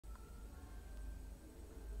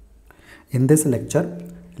In this lecture,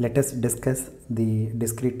 let us discuss the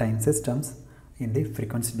discrete time systems in the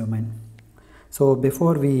frequency domain. So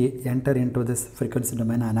before we enter into this frequency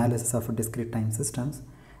domain analysis of discrete time systems,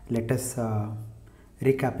 let us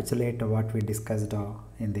recapitulate what we discussed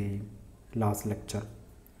in the last lecture.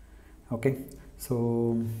 Okay,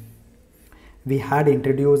 so we had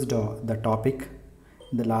introduced the topic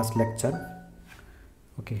in the last lecture.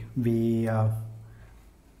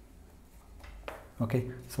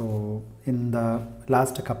 Okay, so in the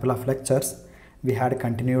last couple of lectures we had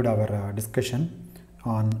continued our discussion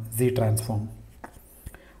on Z transform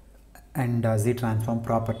and Z transform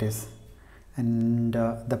properties, and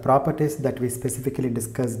the properties that we specifically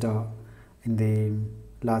discussed in the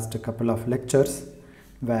last couple of lectures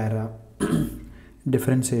were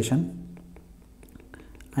differentiation.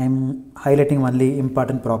 I am highlighting only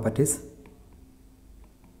important properties.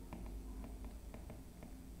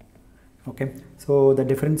 Okay, so the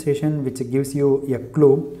differentiation which gives you a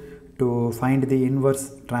clue to find the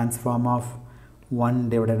inverse transform of 1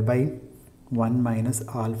 divided by 1 minus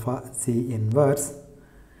alpha C inverse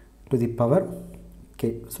to the power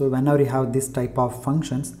k. So whenever you have this type of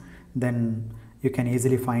functions, then you can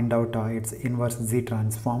easily find out its inverse Z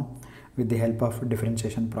transform with the help of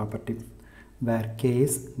differentiation property, where k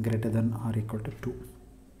is greater than or equal to 2.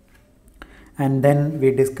 And then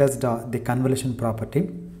we discussed the convolution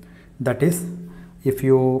property. That is, if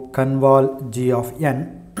you convolve g of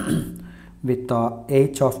n with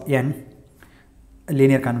h of n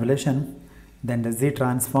linear convolution, then the Z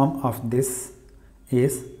transform of this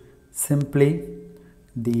is simply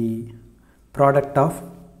the product of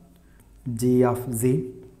g of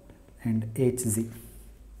z and hz.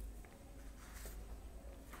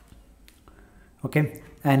 Okay,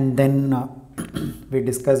 and then we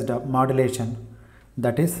discussed modulation.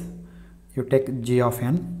 That is, you take g of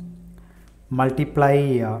n, multiply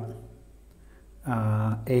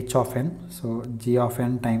h of n, so g of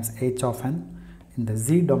n times h of n in the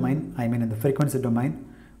Z domain, I mean in the frequency domain.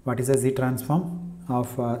 What is the Z transform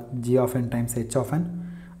of g of n times h of n?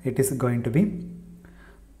 It is going to be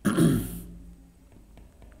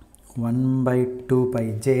 1 by 2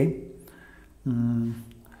 pi j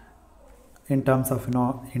in terms of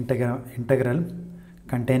integral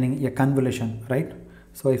containing a convolution, right?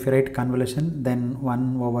 So if you write convolution, then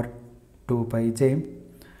 1 over 2 pi j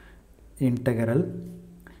integral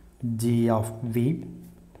g of v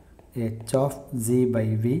h of z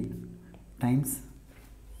by v times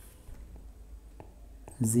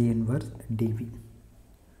z inverse dv.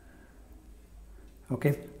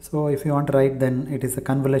 Okay, so if you want to write, then it is a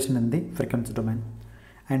convolution in the frequency domain.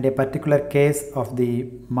 And a particular case of the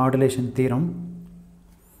modulation theorem,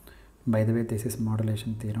 by the way, this is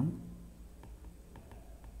modulation theorem.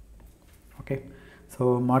 Okay,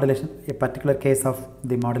 so modulation, a particular case of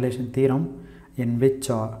the modulation theorem in which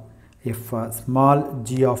if small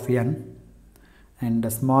g of n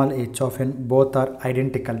and small h of n both are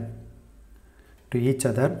identical to each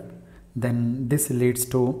other, then this leads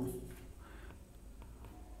to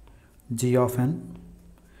g of n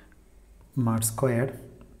mod squared,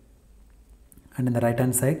 and in the right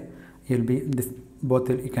hand side you will be this, both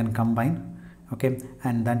you can combine. Okay,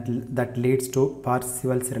 and that leads to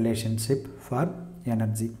Parseval's relationship for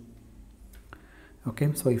energy.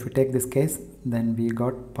 Okay, so if you take this case, then we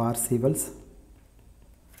got Parseval's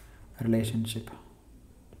relationship,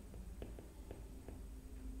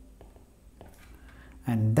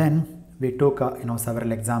 and then we took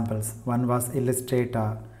several examples. One was illustrate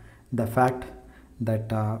the fact that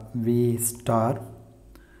V star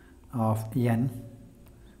of n,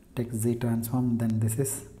 take Z transform, then this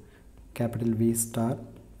is capital V star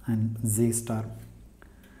and Z star,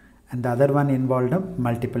 and the other one involved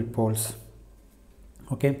multiple poles.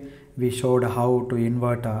 Okay, we showed how to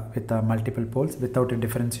invert with multiple poles without a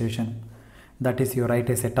differentiation. That is, you write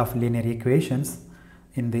a set of linear equations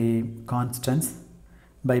in the constants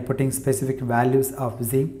by putting specific values of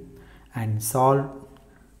z and solve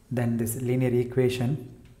then this linear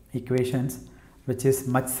equations, which is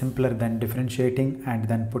much simpler than differentiating and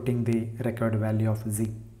then putting the required value of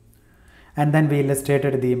z. And then we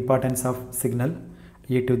illustrated the importance of signal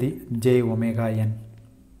e to the j omega n.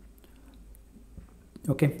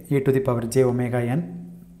 Okay, e to the power j omega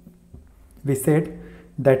n. We said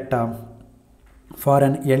that for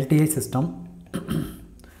an LTI system,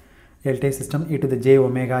 e to the j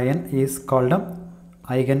omega n is called an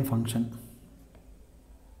eigenfunction.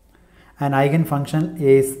 An eigenfunction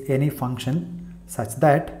is any function such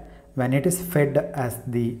that when it is fed as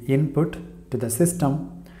the input to the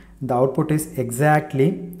system, the output is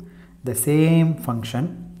exactly the same function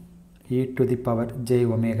e to the power j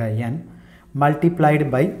omega n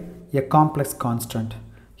multiplied by a complex constant.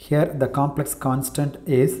 Here the complex constant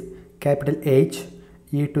is capital H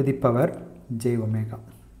e to the power j omega.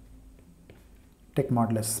 Take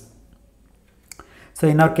modulus. So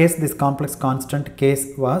in our case, this complex constant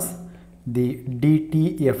case was the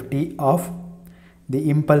dTft of the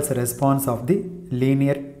impulse response of the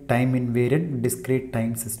linear time invariant discrete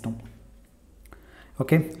time system.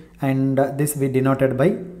 Okay, and this we denoted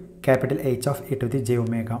by capital H of e to the j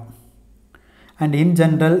omega. And in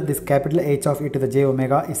general, this capital H of e to the j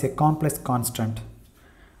omega is a complex constant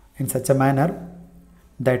in such a manner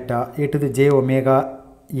that e to the j omega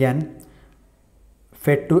n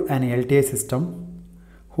fed to an LTI system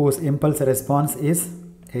whose impulse response is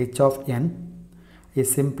h of n is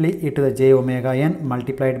simply e to the j omega n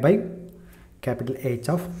multiplied by capital H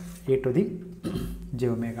of e to the j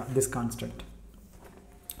omega, this constant.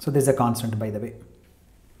 So this is a constant, by the way.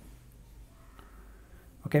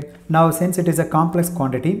 Okay, now since it is a complex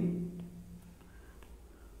quantity,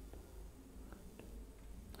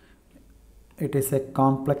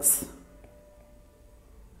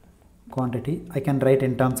 I can write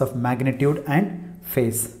in terms of magnitude and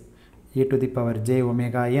phase. E to the power j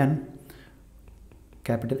omega n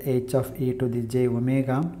capital H of e to the j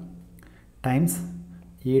omega times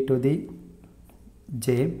e to the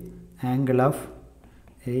j angle of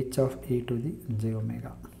h of e to the j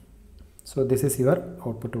omega. So this is your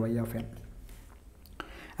output y of n.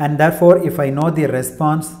 And therefore, if I know the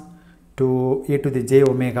response to e to the j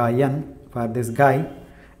omega n for this guy,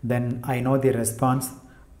 then I know the response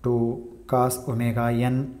to cos omega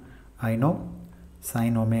n, I know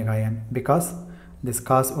sin omega n, because this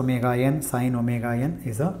cos omega n sin omega n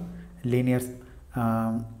is a linear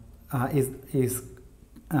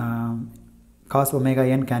cos omega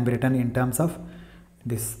n can be written in terms of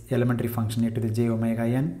this elementary function e to the j omega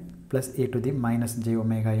n plus e to the minus j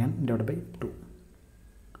omega n divided by 2.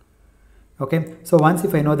 Okay, so once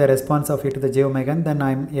if I know the response of e to the j omega n, then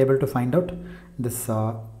I am able to find out this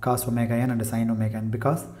cos omega n and sin omega n,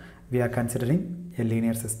 because we are considering a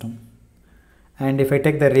linear system. And if I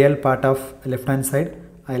take the real part of left hand side,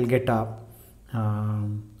 I will get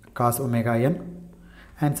cos omega n,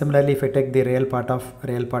 and similarly if I take the real part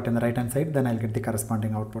in the right hand side, then I will get the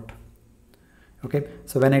corresponding output. Okay,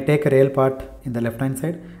 so when I take a real part in the left hand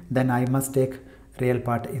side, then I must take real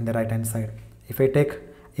part in the right hand side. If I take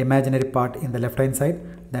imaginary part in the left hand side,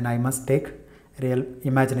 then I must take real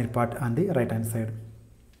imaginary part on the right hand side.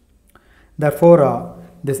 Therefore,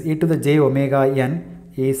 this e to the j omega n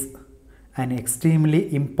is an extremely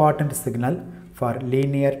important signal for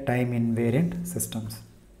linear time invariant systems.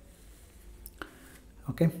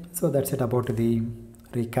 Okay, so that's it about the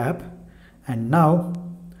recap. And now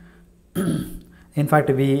in fact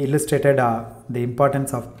we illustrated the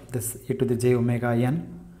importance of this e to the j omega n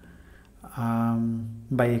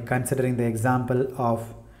by considering the example of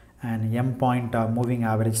an m point moving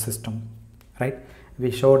average system, right? We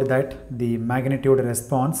showed that the magnitude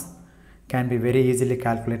response can be very easily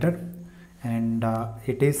calculated, and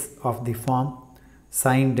it is of the form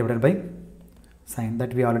sine divided by sine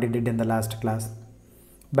that we already did in the last class.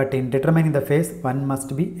 But in determining the phase, one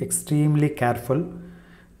must be extremely careful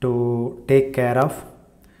to take care of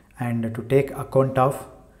and to take account of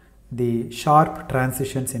the sharp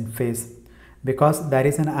transitions in phase, because there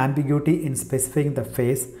is an ambiguity in specifying the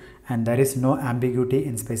phase and there is no ambiguity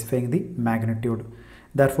in specifying the magnitude.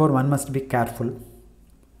 Therefore, one must be careful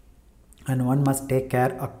and one must take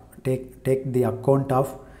the account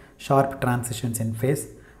of sharp transitions in phase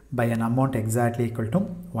by an amount exactly equal to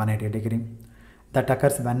 180 degree. That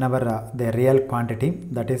occurs whenever the real quantity,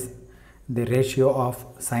 that is the ratio of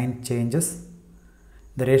sign changes,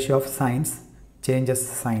 the ratio of signs changes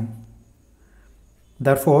sign.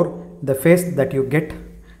 Therefore, the phase that you get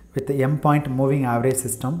with the m point moving average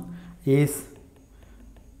system is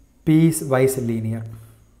piecewise linear.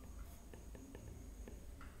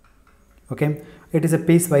 Okay, it is a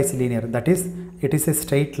piecewise linear, that is it is a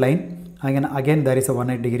straight line. Again there is a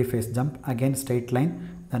 180 degree phase jump, again straight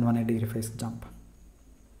line, then 180 degree phase jump.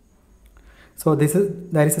 So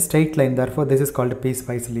there is a straight line, therefore this is called a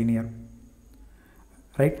piecewise linear,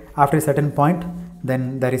 right? After a certain point,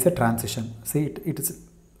 then there is a transition. See, it is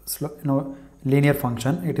slow, linear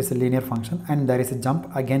function, it is a linear function, and there is a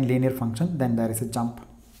jump, again linear function, then there is a jump.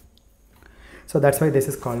 So that's why this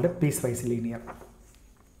is called a piecewise linear.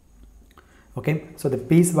 Okay, so the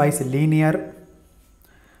piecewise linear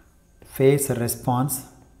phase response,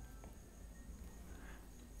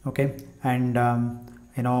 okay, and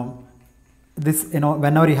this,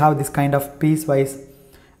 whenever you have this kind of piecewise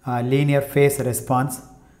linear phase response,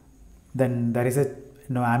 then there is a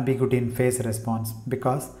ambiguity in phase response,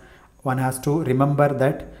 because one has to remember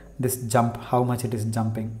that this jump, how much it is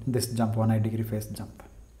jumping, this jump 180 degree phase jump.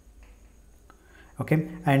 Okay,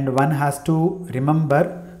 and one has to remember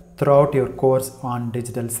throughout your course on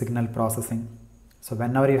digital signal processing. So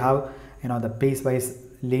whenever you have the piecewise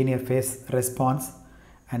linear phase response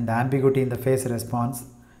and the ambiguity in the phase response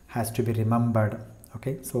has to be remembered.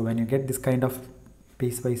 Okay, so when you get this kind of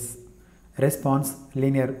piecewise response,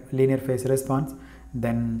 linear phase response,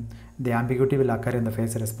 then the ambiguity will occur in the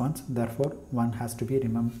phase response. Therefore one has to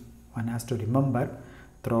remember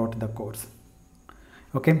throughout the course.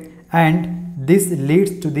 Okay, and this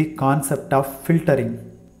leads to the concept of filtering.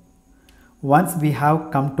 Once we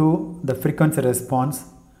have come to the frequency response,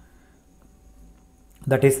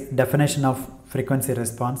 that is definition of frequency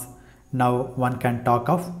response, now one can talk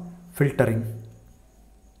of filtering.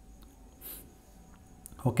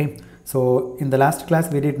 Okay, so in the last class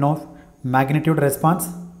we did know magnitude response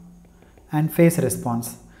and phase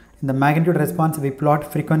response. In the magnitude response we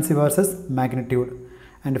plot frequency versus magnitude,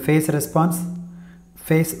 and phase response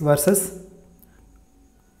frequency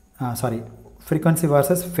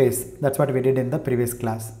versus phase. That's what we did in the previous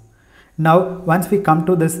class. Now once we come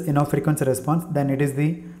to this frequency response, then it is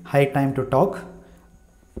the high time to talk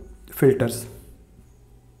filters.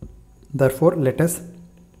 Therefore let us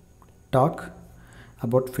talk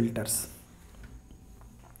about filters.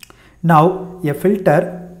 Now a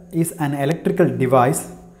filter is an electrical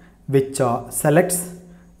device which selects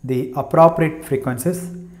the appropriate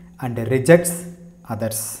frequencies and rejects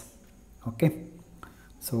others. Okay,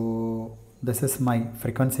 so this is my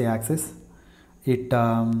frequency axis. It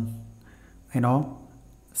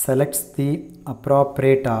selects the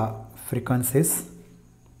appropriate frequencies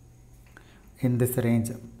in this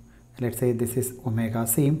range. Let's say this is omega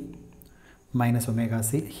c minus omega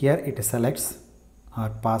c. Here it selects or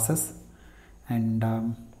passes, and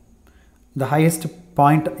the highest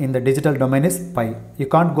point in the digital domain is pi. You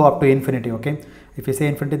can't go up to infinity. Okay, if you say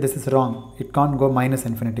infinity, this is wrong. It can't go minus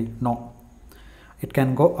infinity. No, it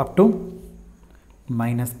can go up to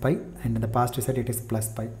minus pi, and in the past we said it is plus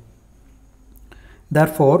pi.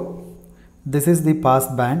 Therefore this is the pass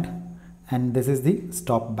band and this is the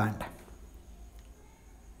stop band.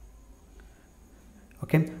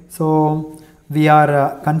 Okay, so we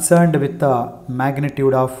are concerned with the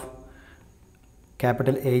magnitude of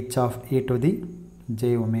capital H of e to the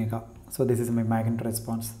j omega. So this is my magnitude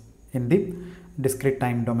response in the discrete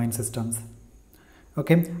time domain systems.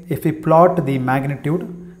 Okay, if we plot the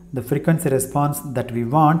magnitude, the frequency response that we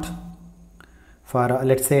want for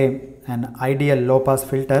let's say an ideal low pass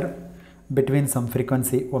filter between some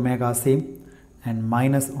frequency omega c and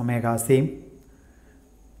minus omega c.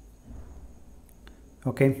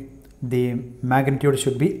 Okay, the magnitude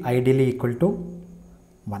should be ideally equal to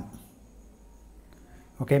 1.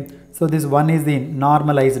 Okay, so this 1 is the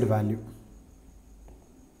normalized value.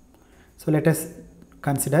 So let us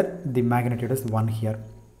consider the magnitude is 1 here,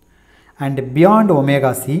 and beyond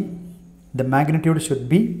omega c the magnitude should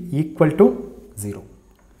be equal to 0,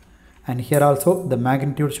 and here also the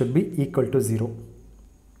magnitude should be equal to 0.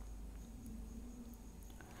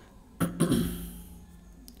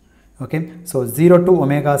 Okay, so 0 to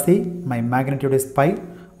omega c my magnitude is pi,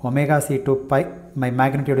 omega c to pi my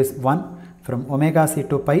magnitude is 1, from omega c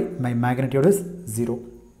to pi my magnitude is 0.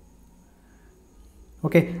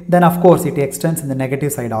 Okay, then of course it extends in the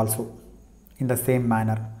negative side also in the same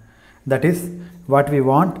manner. That is, what we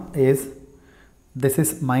want is this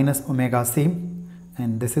is minus omega c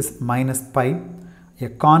and this is minus pi, a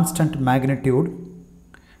constant magnitude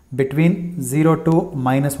between 0 to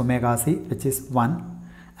minus omega c, which is 1,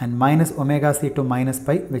 and minus omega c to minus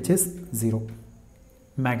pi, which is 0.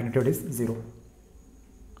 Magnitude is 0.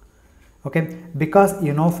 Okay, because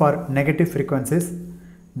for negative frequencies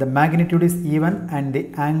the magnitude is even and the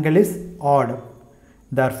angle is odd.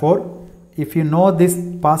 Therefore if you know this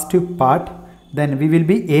positive part, then we will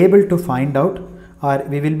be able to find out, or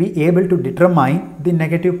we will be able to determine the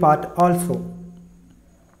negative part also.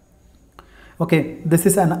 Okay, this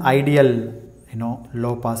is an ideal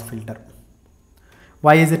low pass filter.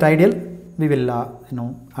 Why is it ideal? We will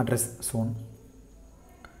address soon.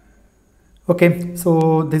 Okay,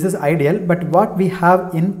 so this is ideal, but what we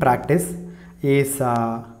have in practice is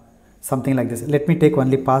something like this. Let me take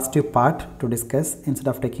only positive part to discuss instead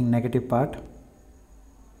of taking negative part.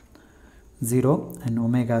 0 and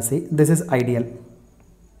omega c, this is ideal.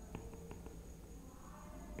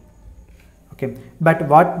 Okay, but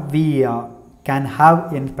what we can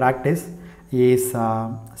have in practice is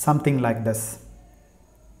something like this.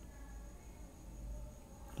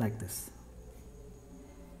 Like this.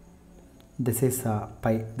 This is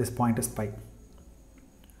pi, this point is pi.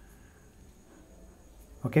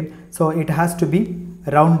 Okay, so it has to be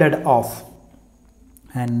rounded off,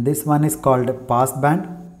 and this one is called pass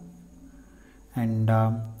band. And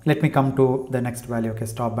let me come to the next value. Okay,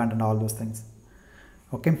 stop band and all those things.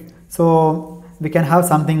 Okay, so we can have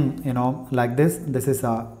something, you know, like this. This is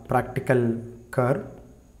a practical curve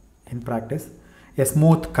in practice, a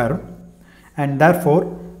smooth curve, and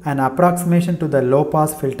therefore an approximation to the low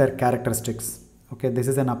pass filter characteristics. Okay, this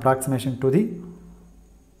is an approximation to the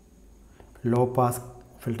low pass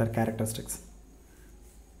filter characteristics.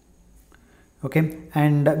 Okay,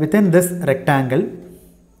 and within this rectangle,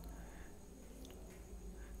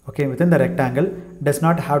 okay, within the rectangle does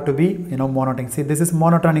not have to be, you know, monotonic. See, this is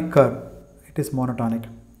monotonic curve. It is monotonic.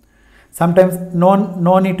 Sometimes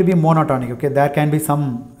no need to be monotonic. Okay, there can be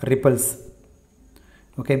some ripples.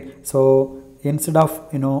 Okay, so instead of,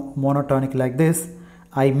 you know, monotonic like this,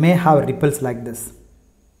 I may have ripples like this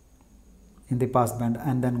in the pass band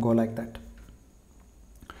and then go like that,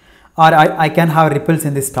 or I can have ripples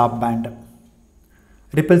in the stop band.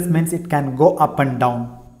 Ripples means it can go up and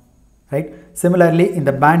down, right? Similarly, in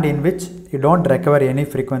the band in which you don't recover any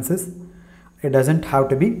frequencies, it doesn't have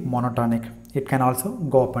to be monotonic. It can also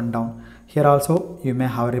go up and down. Here also you may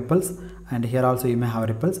have ripples, and here also you may have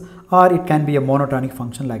ripples, or it can be a monotonic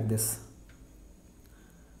function like this.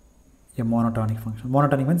 A monotonic function.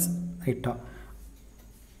 Monotonic means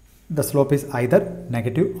the slope is either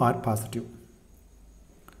negative or positive.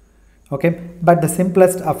 Okay, but the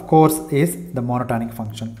simplest of course is the monotonic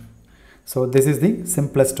function. So this is the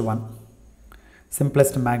simplest one,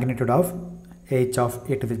 simplest magnitude of h of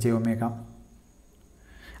a to the j omega.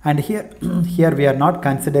 And here here we are not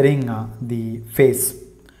considering the phase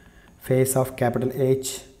of capital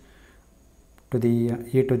H to the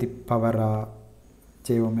e to the power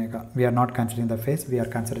j omega. We are not considering the phase, we are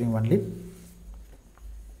considering only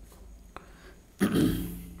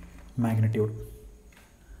magnitude.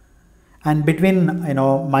 And between, you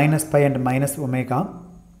know, minus pi and minus omega,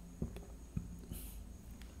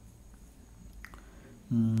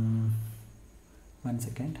 one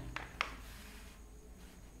second.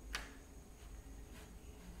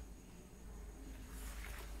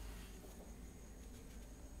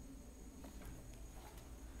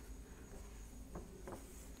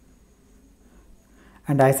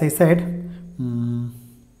 And as I said,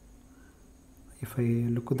 if I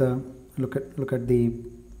look at the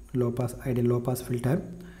ideal low pass filter,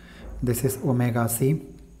 this is omega c,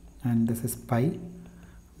 and this is pi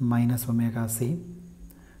minus omega c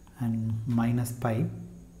and minus pi.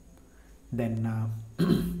 Then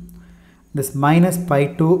this minus pi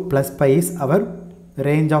to plus pi is our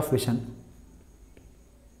range of vision.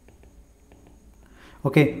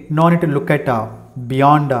 Okay, no need to look at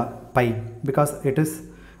beyond pi, because it is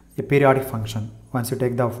a periodic function. Once you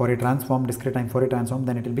take the Fourier transform, discrete time Fourier transform,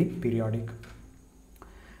 then it will be periodic.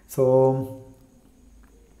 So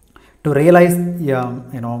to realize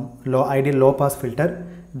ideal low pass filter,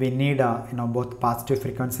 we need both positive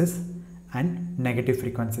frequencies and negative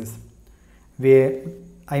frequencies. We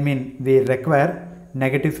require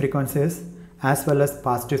negative frequencies as well as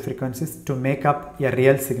positive frequencies to make up a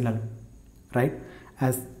real signal, right?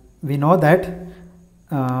 As we know that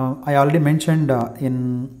I already mentioned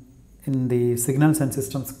in the signals and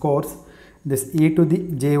systems course, this e to the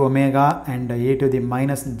j omega and e to the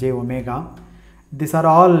minus j omega, these are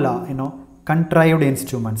all contrived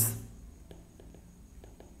instruments.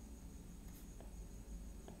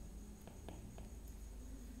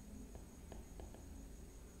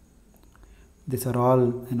 These are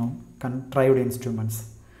all contrived instruments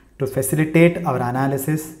to facilitate our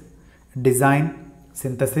analysis, design,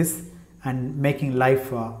 synthesis, and making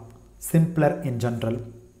life simpler in general.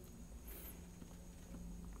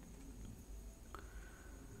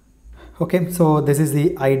 Okay, so this is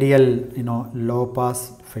the ideal low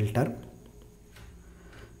pass filter.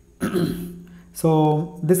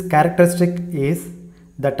 So this characteristic is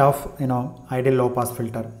that of ideal low pass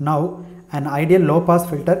filter. Now an ideal low pass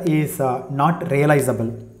filter is not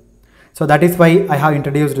realizable, so that is why I have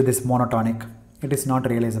introduced this monotonic. It is not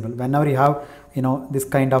realizable. Whenever you have this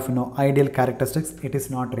kind of ideal characteristics, it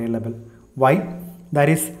is not realizable. Why? There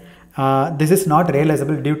is this is not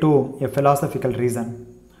realizable due to a philosophical reason,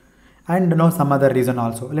 and some other reason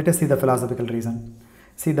also. Let us see the philosophical reason.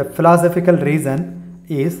 See, the philosophical reason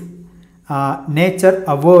is nature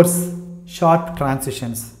abhors sharp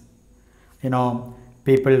transitions.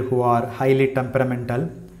 People who are highly temperamental,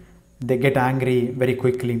 they get angry very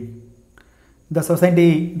quickly. The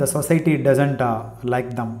society doesn't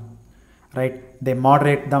like them, right? They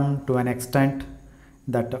moderate them to an extent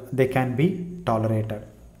that they can be tolerated.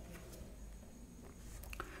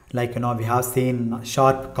 Like we have seen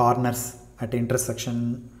sharp corners at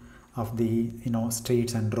intersection of the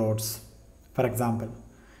streets and roads. For example,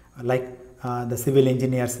 like the civil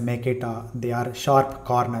engineers make it they are sharp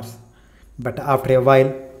corners, but after a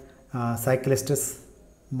while cyclists,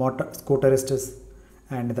 scooterists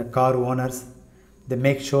and the car owners, they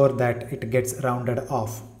make sure that it gets rounded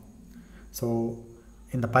off. So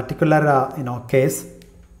in the particular case,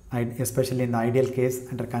 especially in the ideal case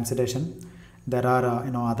under consideration, there are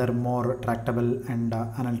other more tractable and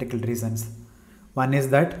analytical reasons. One is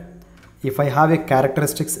that if I have a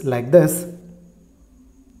characteristics like this,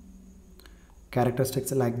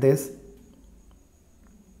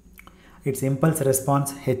 its impulse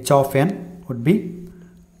response h of n would be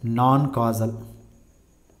non-causal.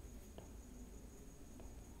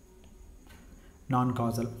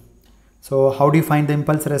 So how do you find the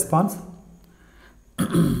impulse response?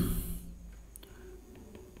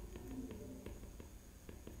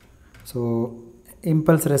 So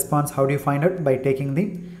impulse response, how do you find it? By taking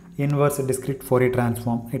the inverse discrete Fourier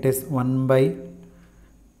transform. It is 1 by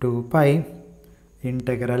 2 pi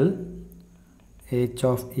integral h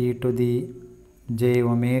of e to the j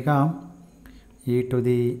omega e to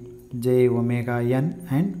the j omega n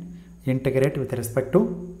and integrate with respect to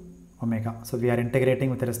omega. So we are integrating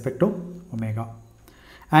with respect to omega,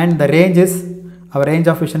 and the range is, our range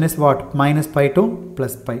of vision is what? Minus pi to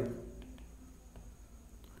plus pi.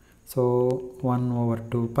 So 1 over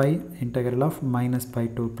 2 pi integral of minus pi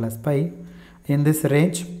to plus pi. In this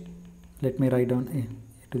range, let me write down e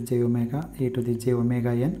to j omega e to the j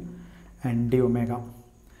omega n and d omega,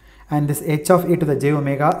 and this h of e to the j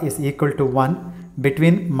omega is equal to 1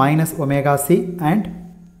 between minus omega c and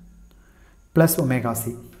plus omega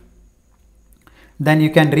c. Then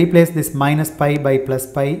you can replace this minus pi by plus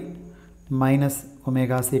pi, minus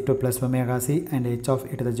omega c to plus omega c, and h of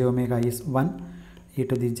e to the j omega is 1 e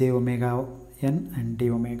to the j omega n and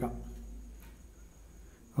d omega.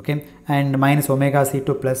 Okay, and minus omega c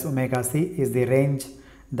to plus omega c is the range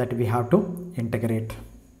that we have to integrate.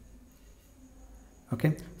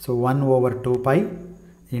 Okay, so 1 over 2 pi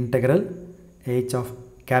integral h of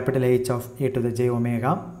capital H of e to the j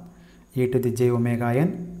omega e to the j omega n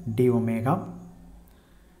d omega,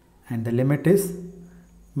 and the limit is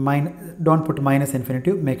don't put minus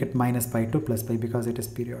infinity, make it minus pi to plus pi because it is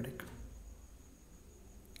periodic.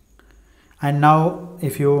 And now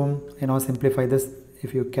if you simplify this,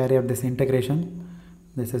 if you carry out this integration,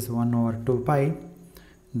 this is 1 over 2 pi,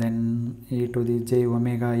 then e to the j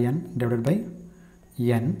omega n divided by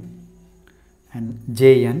n and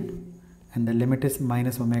jn, and the limit is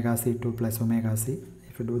minus omega c to plus omega c.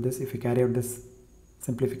 If you do this, if you carry out this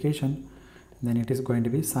simplification, then it is going to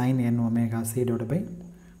be sin n omega c divided by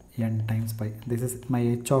n times pi. This is my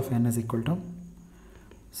h of n is equal to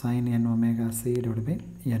sin n omega c divided by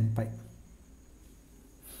n pi.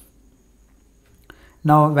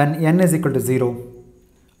 Now when n is equal to 0,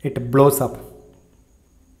 it blows up.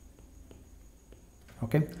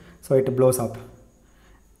 Okay, so it blows up.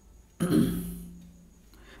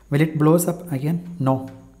 Will it blows up again? No.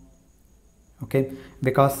 Okay,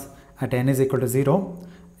 because at n is equal to 0,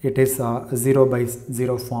 it is 0 by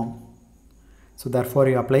 0 form. So therefore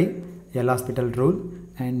you apply L'Hospital rule,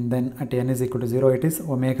 and then at n is equal to 0, it is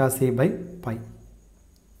omega c by pi.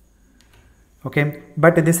 Okay,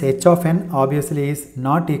 but this h of n obviously is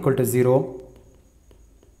not equal to 0,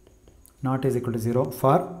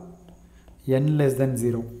 for n less than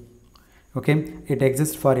 0. Okay, it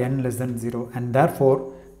exists for n less than 0, and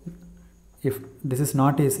therefore if this is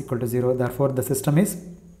not is equal to 0, therefore the system is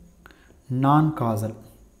non-causal.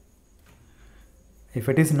 If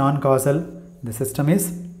it is non-causal, the system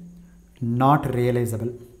is not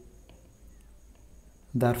realizable.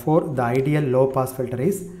 Therefore the ideal low pass filter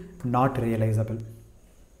is not realizable.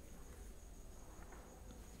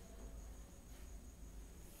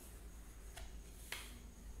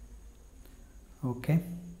 Okay.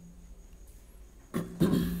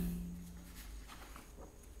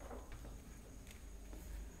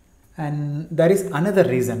 And there is another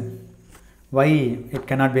reason why it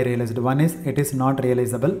cannot be realized. One is it is not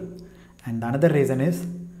realizable, and the another reason is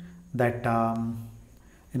that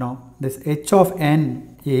this h of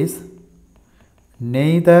n is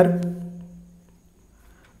neither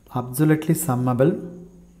absolutely summable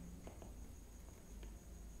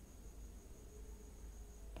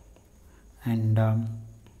and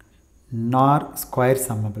nor square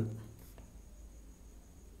summable.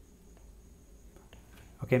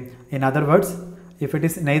 Okay, in other words, if it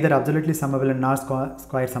is neither absolutely summable and nor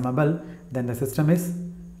square summable, then the system is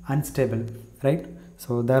unstable, right?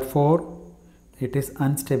 So therefore it is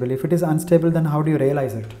unstable. If it is unstable, then how do you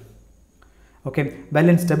realize it? Okay, well,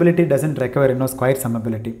 in stability doesn't require square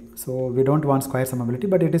summability, so we don't want square summability,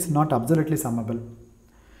 but it is not absolutely summable.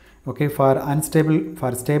 Okay, for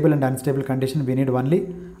stable and unstable condition we need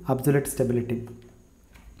only absolute stability.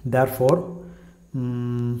 Therefore,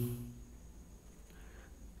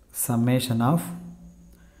 summation of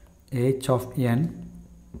h of n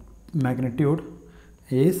magnitude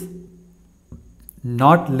is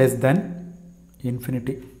not less than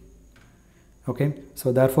infinity. Okay,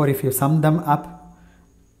 so therefore if you sum them up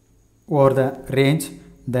over the range,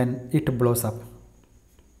 then it blows up.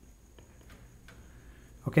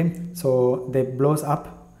 Okay, so they blows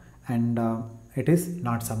up and it is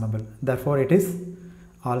not summable, therefore it is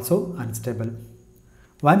also unstable.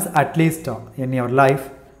 Once at least in your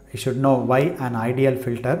life you should know why an ideal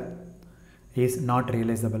filter is not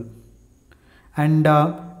realizable, and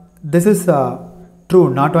this is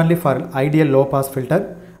true not only for ideal low pass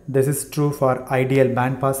filter, this is true for ideal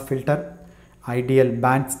band pass filter, ideal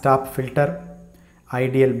band stop filter,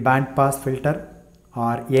 ideal band pass filter,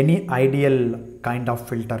 or any ideal kind of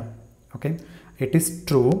filter. Okay, it is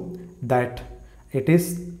true that it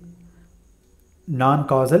is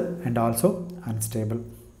non-causal and also unstable,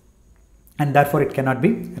 and therefore it cannot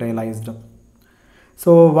be realized.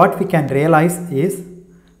 So what we can realize is,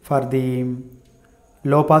 for the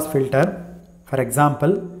low pass filter, for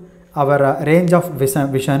example, our range of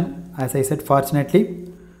vision, as I said, fortunately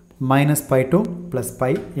 -pi to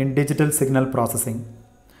 +pi in digital signal processing.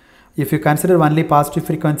 If you consider only positive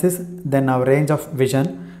frequencies, then our range of vision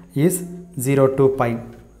is 0 to pi.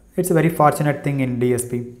 It's a very fortunate thing in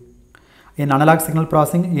DSP. In analog signal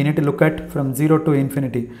processing, you need to look at from 0 to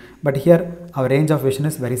infinity, but here our range of vision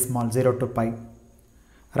is very small, 0 to pi.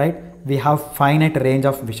 Right? We have finite range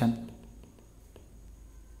of vision.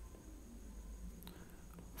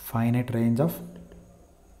 Finite range of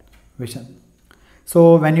vision. So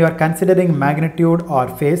when you are considering magnitude or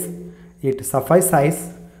phase, it suffices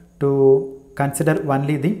to consider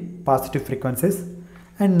only the positive frequencies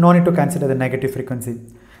and no need to consider the negative frequency,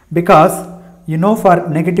 because for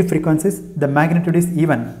negative frequencies the magnitude is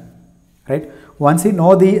even, right? Once you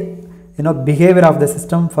know the behavior of the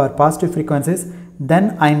system for positive frequencies, then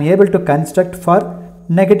I am able to construct for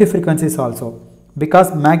negative frequencies also,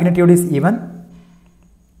 because magnitude is even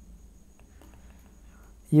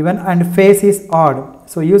and phase is odd.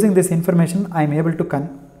 So using this information I am able to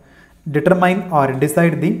determine or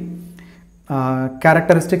decide the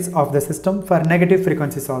characteristics of the system for negative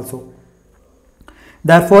frequencies also.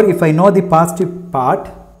 Therefore, if I know the positive part,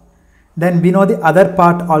 then we know the other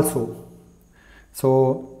part also. So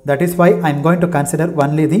that is why I am going to consider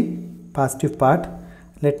only the positive part.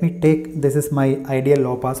 Let me take, this is my ideal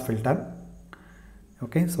low pass filter.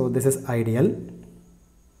 Okay, so this is ideal,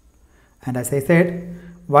 and as I said,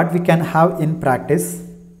 what we can have in practice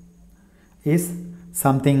is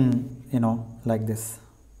something like this,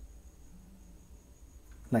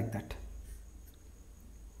 like that.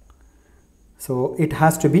 So it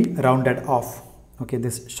has to be rounded off. Okay,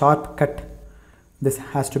 this sharp cut, this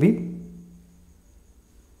has to be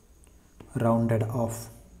rounded off.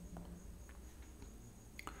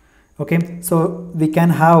 Okay, so we can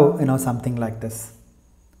have something like this,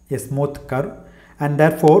 a smooth curve, and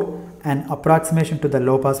therefore an approximation to the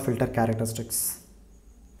low pass filter characteristics.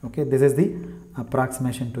 Okay, this is the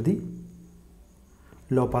approximation to the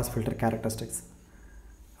low pass filter characteristics.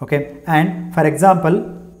 Okay, and for example,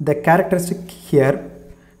 the characteristic here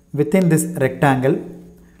within this rectangle,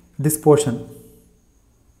 this portion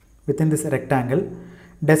within this rectangle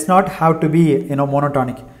does not have to be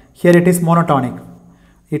monotonic. Here it is monotonic.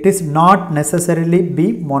 It is not necessarily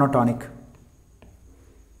be monotonic.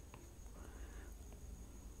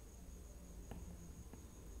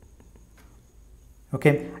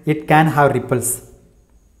 Okay, it can have ripples.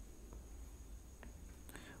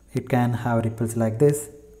 It can have ripples like this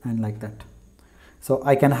and like that. So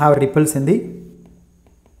I can have ripples in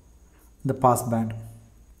the pass band,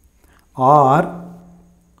 or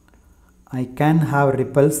I can have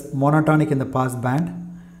ripples monotonic in the pass band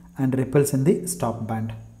and ripples in the stop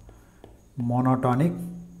band. Monotonic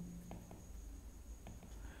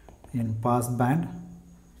in pass band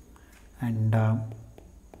and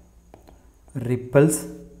ripples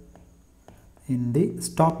in the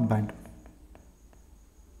stop band.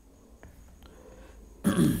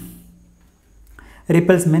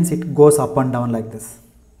 Ripples means it goes up and down like this.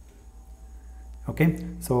 Okay,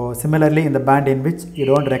 so similarly in the band in which you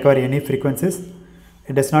don't require any frequencies,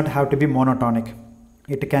 it does not have to be monotonic.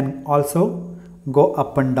 It can also go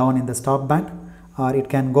up and down in the stop band, or it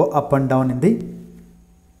can go up and down in the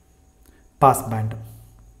pass band.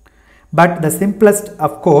 But the simplest,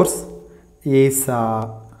 of course, is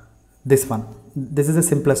this one. This is the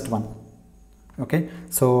simplest one. Okay,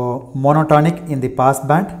 so monotonic in the pass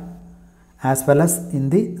band as well as in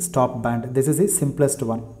the stop band. This is the simplest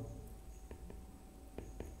one.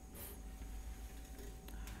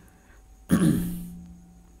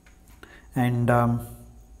 And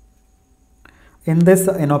in this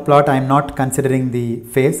plot, I am not considering the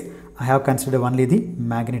phase. I have considered only the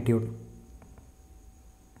magnitude.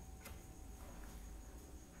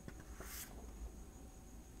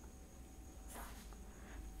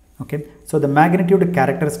 Okay, so the magnitude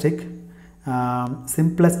characteristic,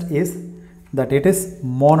 simplest is that it is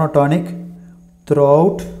monotonic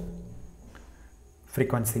throughout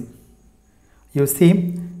frequency. You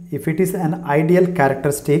see, if it is an ideal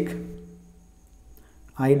characteristic,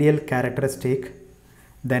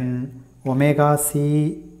 then omega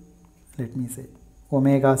c, let me say,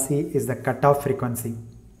 omega c is the cutoff frequency.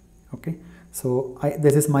 Okay, so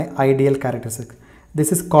this is my ideal characteristic.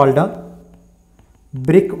 This is called a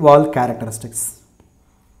brick wall characteristics.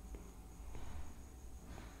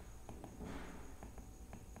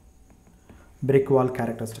 Brick wall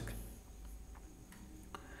characteristic.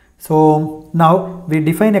 So now we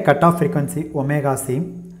define a cutoff frequency omega c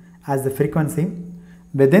as the frequency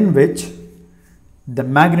within which the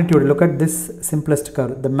magnitude, look at this simplest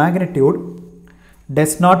curve, the magnitude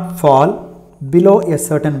does not fall below a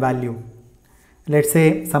certain value. Let's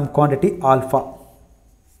say some quantity alpha.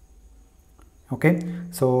 Okay,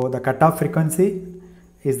 so the cutoff frequency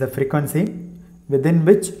is the frequency within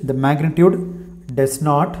which the magnitude does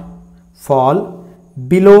not fall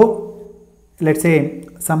below, let's say,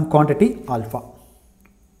 some quantity alpha.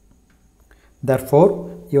 Therefore,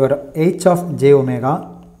 your h of j omega,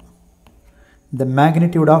 the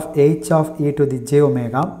magnitude of h of e to the j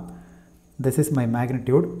omega, this is my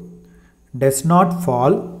magnitude, does not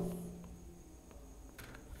fall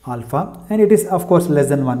alpha, and it is of course less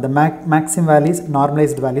than 1. The maximum value is,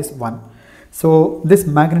 normalized value is 1. So this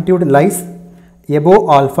magnitude lies above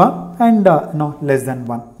alpha and no, less than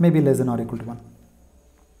 1, maybe less than or equal to 1.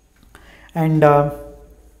 And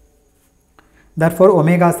therefore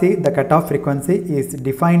omega c, the cutoff frequency, is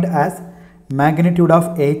defined as magnitude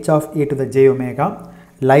of h of e to the j omega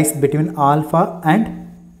lies between alpha and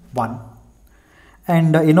 1.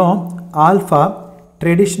 And alpha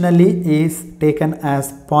traditionally is taken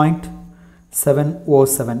as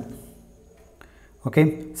 0.707.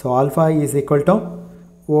 Okay, so alpha is equal to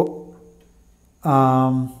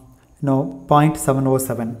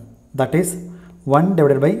 0.707, that is 1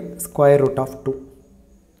 divided by square root of 2.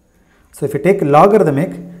 So if you take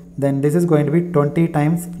logarithmic, then this is going to be 20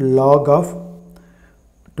 times log of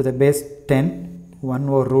to the base 10 1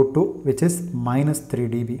 over root 2, which is minus 3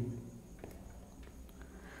 dB.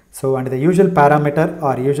 So, and the usual parameter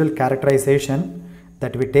or usual characterization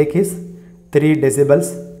that we take is 3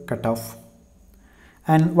 decibels cutoff.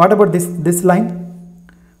 And what about this line?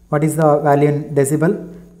 What is the value in decibel?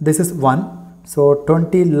 This is 1. So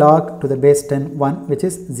 20 log to the base 10 1, which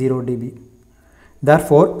is 0 dB.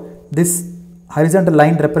 Therefore, this horizontal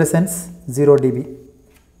line represents 0 dB.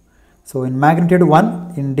 So in magnitude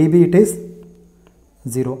 1, in dB it is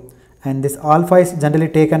 0. And this alpha is generally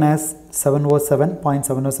taken as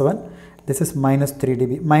 0.707. This is minus 3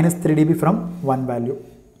 dB. Minus 3 dB from 1 value.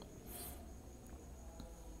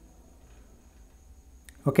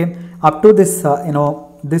 Okay. Up to this,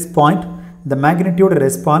 this point, the magnitude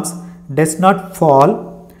response does not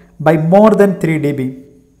fall by more than 3 dB.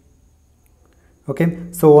 Okay.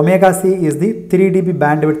 So omega c is the 3 dB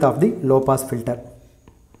bandwidth of the low pass filter.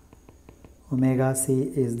 Omega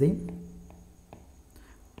c is the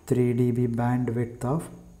 3 dB bandwidth of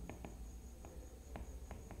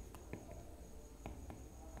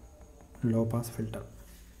low pass filter.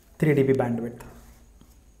 3 dB bandwidth.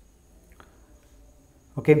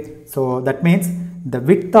 Okay, so that means the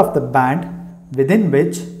width of the band within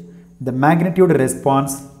which the magnitude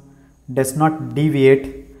response does not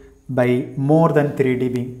deviate by more than 3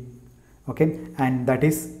 dB. Okay, and that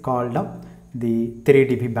is called the 3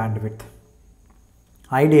 dB bandwidth.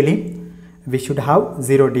 Ideally, we should have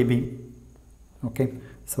 0 dB. Okay,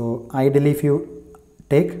 so ideally if you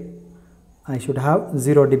take, I should have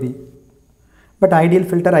 0 dB. But ideal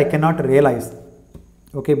filter I cannot realize,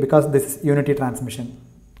 okay, because this is unity transmission.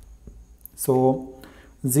 So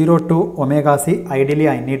 0 to omega c, ideally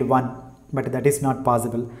I need 1, but that is not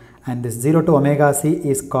possible. And this 0 to omega c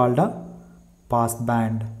is called a pass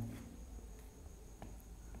band.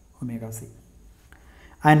 Omega c.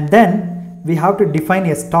 And then we have to define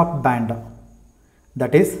a stop band.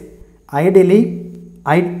 That is, ideally,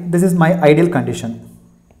 this is my ideal condition.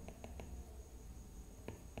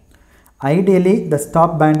 Ideally, the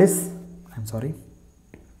stop band is,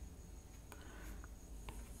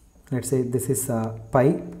 let's say this is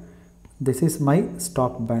pi, this is my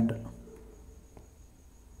stop band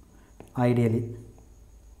ideally,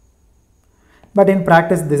 but in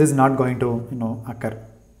practice this is not going to occur.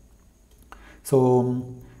 So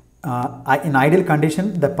in ideal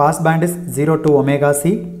condition the pass band is 0 to omega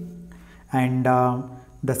c, and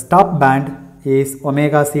the stop band is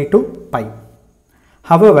omega c to pi.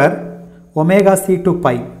 However, omega c to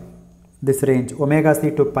pi, this range omega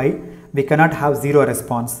c to pi, we cannot have zero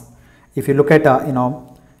response. If you look at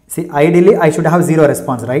see, ideally I should have zero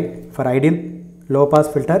response, right? For ideal low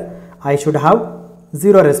pass filter I should have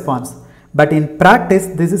zero response, but in practice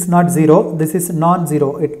this is not zero, this is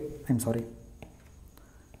non-zero.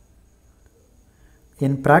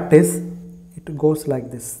 In practice it goes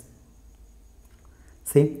like this.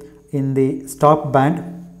 See, in the stop band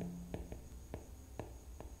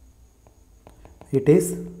it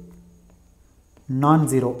is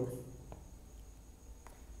non-zero.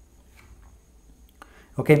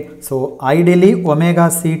 Okay, so ideally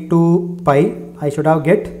omega c to pi I should have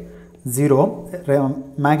get 0,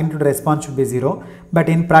 magnitude response should be 0, but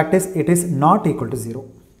in practice it is not equal to 0.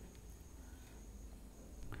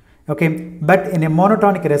 Okay, but in a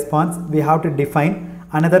monotonic response we have to define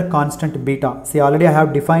another constant beta. See, already I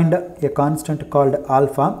have defined a constant called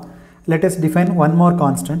alpha. Let us define one more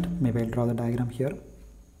constant. Maybe I'll draw the diagram here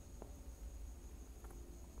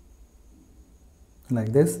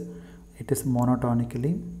like this. It is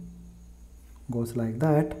monotonically goes like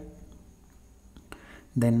that.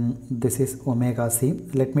 Then this is omega c.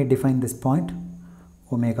 Let me define this point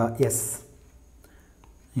omega s,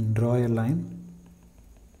 and draw a line,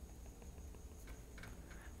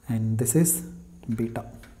 and this is beta.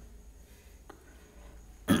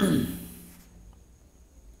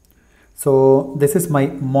 So this is my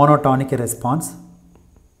monotonic response.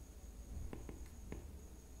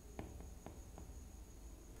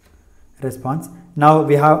 Now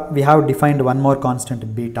we have defined one more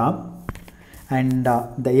constant beta, and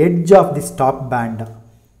the edge of the stop band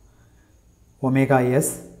omega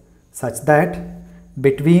s, such that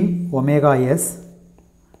between omega s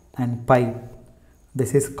and pi,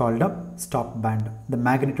 this is called a stop band. The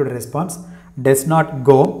magnitude response does not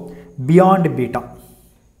go beyond beta.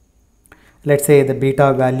 Let's say the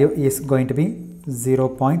beta value is going to be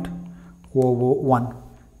 0.001.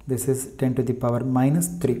 This is 10 to the power minus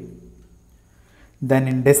 3. Then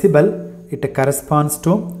in decibel it corresponds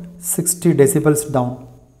to 60 decibels down.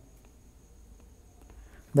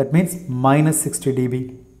 That means minus 60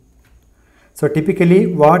 dB. So typically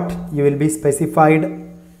what you will be specified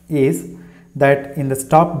is that in the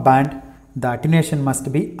stop band the attenuation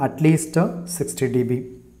must be at least 60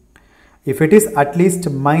 dB. If it is at least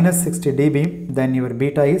minus 60 dB, then your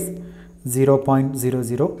beta is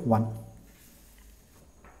 0.001.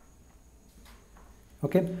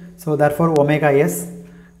 Okay, so therefore omega s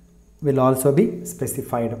will also be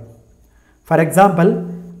specified. For example,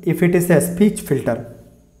 if it is a speech filter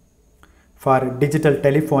for digital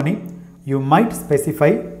telephony, you might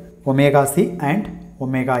specify omega c and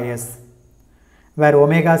omega s, where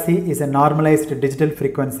omega c is a normalized digital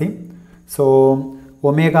frequency. So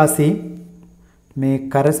omega c may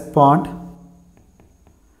correspond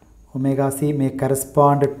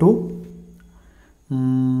to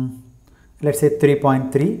let's say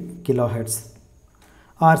 3.3 kilohertz,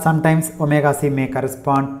 or sometimes omega c may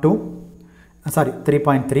correspond to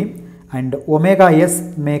 3.3, and omega s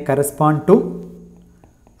may correspond to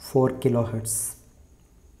 4 kilohertz,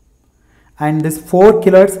 and this 4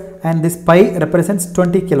 kilohertz and this pi represents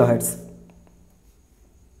 20 kilohertz.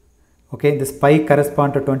 Okay, this pi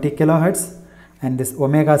correspond to 20 kilohertz, and this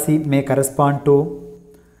omega c may correspond to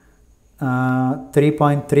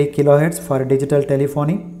 3.3 kilohertz for digital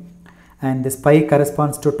telephony, and this pi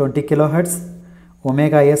corresponds to 20 kilohertz.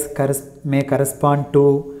 Omega s may correspond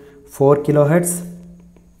to 4 kilohertz,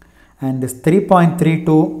 and this 3.3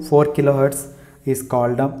 to 4 kilohertz is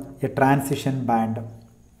called a transition band,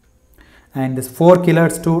 and this 4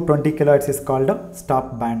 kilohertz to 20 kilohertz is called a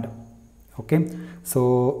stop band. Okay,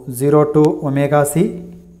 so 0 to omega c,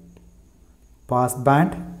 pass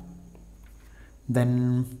band,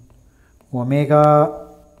 then omega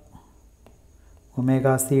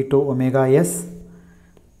c to omega s,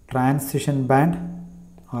 transition band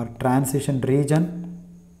or transition region,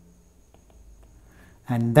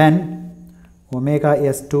 and then omega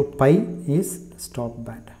s to pi is stop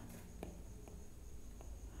band.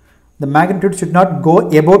 The magnitude should not go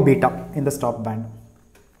above beta in the stop band.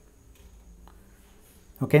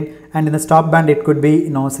 Okay, and in the stop band it could be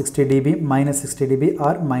 60 dB, minus 60 dB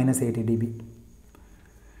or minus 80 dB.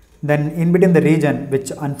 Then in between the region,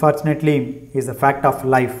 which unfortunately is a fact of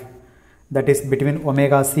life, that is between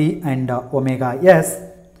omega c and omega s,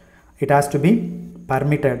 it has to be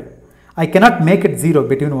permitted. I cannot make it 0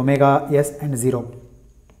 between omega s and 0.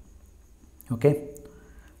 Okay,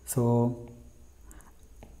 so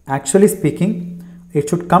actually speaking, it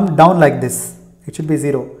should come down like this. It should be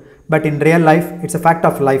 0. But in real life, it's a fact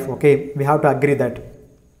of life. Okay, we have to agree that.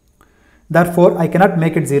 Therefore, I cannot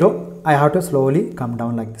make it 0. I have to slowly come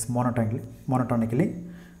down like this, monotonically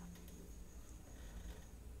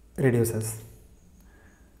reduces.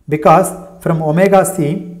 Because from omega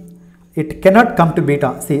c, it cannot come to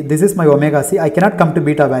beta. See, this is my omega c. I cannot come to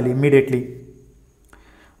beta value immediately.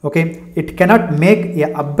 Okay, it cannot make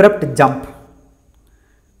a abrupt jump,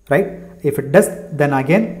 right? If it does, then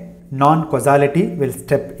again non-causality will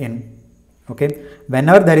step in. Okay,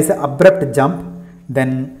 whenever there is an abrupt jump,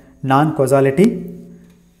 then non-causality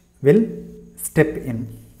will step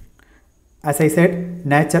in. As I said,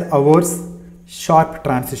 nature abhors sharp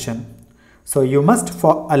transition. So you must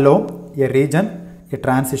allow a region, a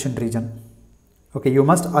transition region. Okay, you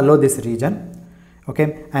must allow this region.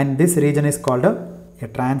 Okay, and this region is called a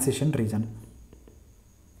transition region.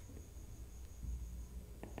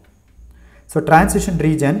 So transition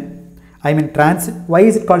region, I mean why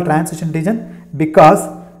is it called transition region? Because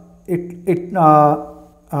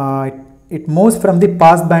it moves from the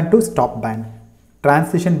pass band to stop band.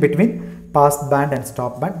 Transition between pass band and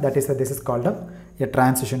stop band, that is this is called a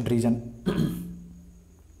transition region.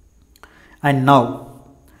 And now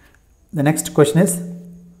the next question is,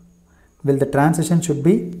 will the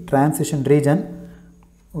transition region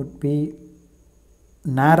would be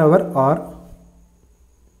narrower or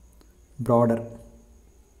broader?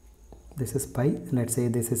 This is pi, let's say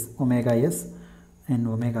this is omega s and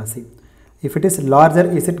omega c. If it is larger,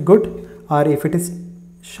 is it good? Or if it is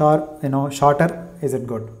shorter, is it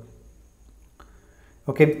good?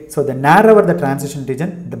 Okay, so the narrower the transition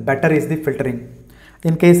region, the better is the filtering.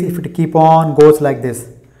 In case if it keep on goes like this,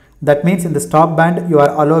 that means in the stop band you are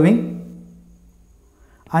allowing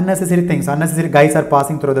unnecessary things, unnecessary guys are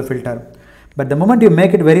passing through the filter. But the moment you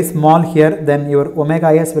make it very small here, then your omega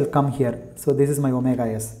s will come here. So this is my omega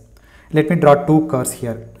s. Let me draw two curves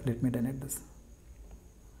here. Let me delete this.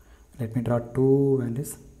 Let me draw two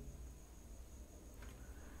values.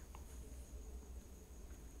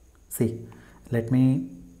 See, let me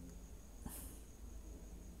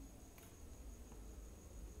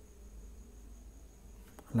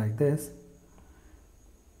like this.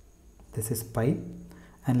 This is pi.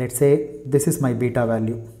 And let's say this is my beta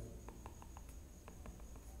value.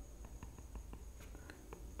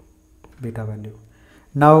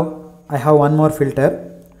 Now I have one more filter.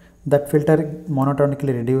 That filter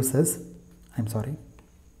monotonically reduces.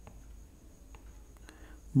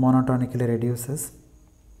 Monotonically reduces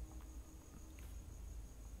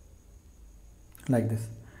like this.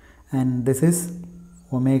 And this is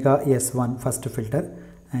omega s1 first filter,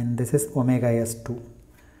 and this is omega s2.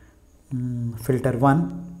 Filter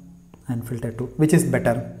 1 and filter 2, which is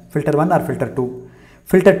better, filter 1 or filter 2?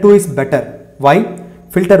 Filter 2 is better. Why?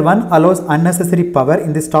 Filter 1 allows unnecessary power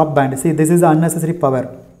in the stop band. See, this is unnecessary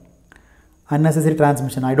power, unnecessary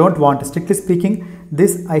transmission. I don't want, strictly speaking,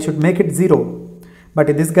 this I should make it 0, but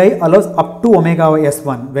this guy allows up to omega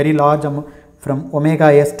s1, very large, from omega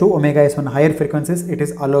s to omega s1 higher frequencies it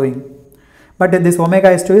is allowing. But this omega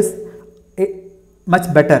s2 is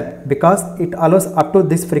much better because it allows up to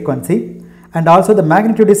this frequency, and also the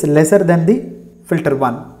magnitude is lesser than the filter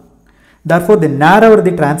 1. Therefore, the narrower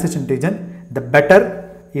the transition region, the better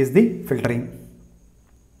is the filtering.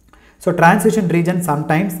 So transition region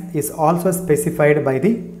sometimes is also specified by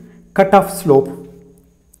the cutoff slope.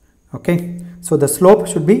 Okay, so the slope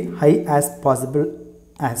should be high as possible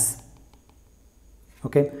as.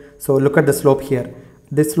 Okay, so look at the slope here.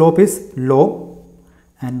 This slope is low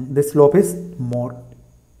and this slope is more.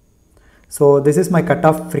 So this is my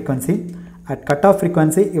cutoff frequency. At cutoff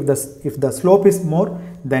frequency, if the slope is more,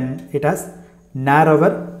 then it has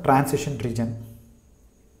narrower transition region.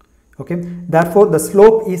 Okay, therefore the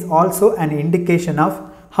slope is also an indication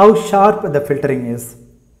of how sharp the filtering is.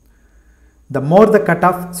 The more the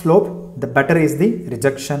cutoff slope, the better is the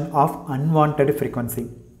rejection of unwanted frequency.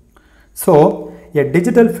 So a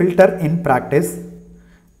digital filter in practice,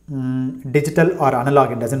 digital or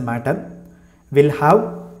analog, it doesn't matter, will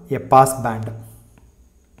have a pass band,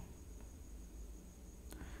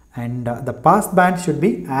 and the pass band should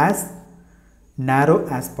be as narrow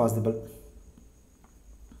as possible.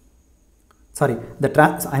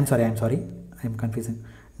 I'm confusing.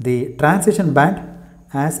 The transition band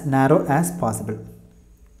as narrow as possible.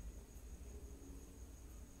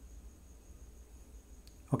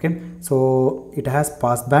 Okay, so it has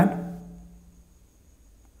pass band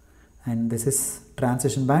and this is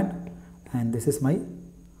transition band, and this is my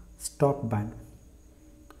stop band.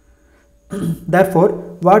 Therefore,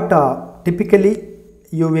 what typically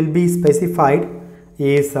you will be specified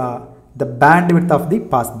is the bandwidth of the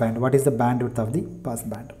pass band. What is the bandwidth of the pass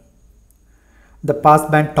band? The pass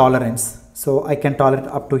band tolerance. So I can tolerate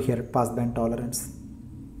up to here, pass band tolerance.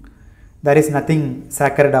 There is nothing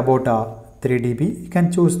sacred about 3 dB. You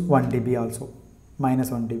can choose 1 dB also, minus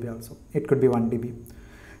 1 dB also. It could be 1 dB.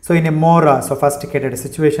 So in a more sophisticated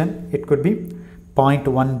situation, it could be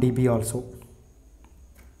 0.1 dB also.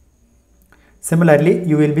 Similarly,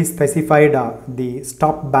 you will be specified the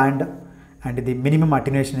stop band and the minimum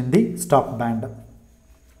attenuation in the stop band.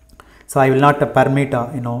 So I will not permit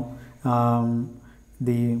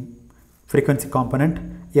the frequency component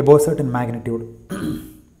above certain magnitude.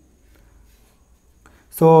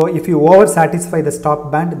 So if you over satisfy the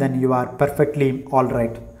stop band, then you are perfectly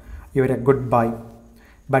alright. You are a good boy.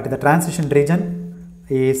 But the transition region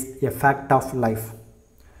is a fact of life.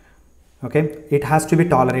 Okay, it has to be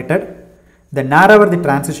tolerated. The narrower the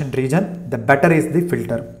transition region, the better is the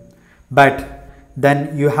filter. But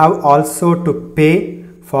then you have also to pay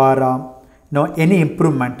for any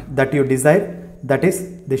improvement that you desire, that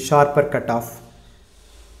is the sharper cutoff.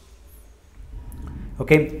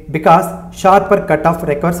 Okay, because sharper cutoff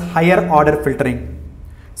requires higher order filtering.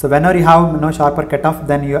 So whenever you have sharper cutoff,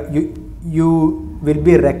 then you will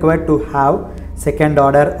be required to have second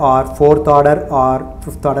order or fourth order or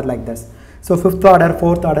fifth order like this. So fifth order,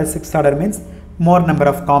 fourth order, sixth order means more number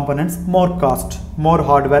of components, more cost, more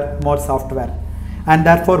hardware, more software, and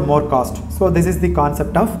therefore more cost. So this is the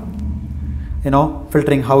concept of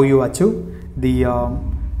filtering, how you achieve the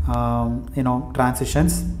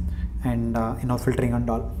transitions and filtering and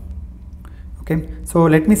all. Okay, so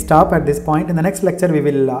let me stop at this point. In the next lecture we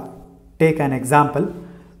will take an example.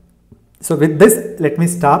 So with this, let me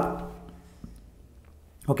stop.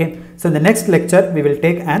 Okay, so in the next lecture we will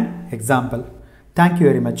take an example. Thank you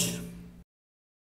very much.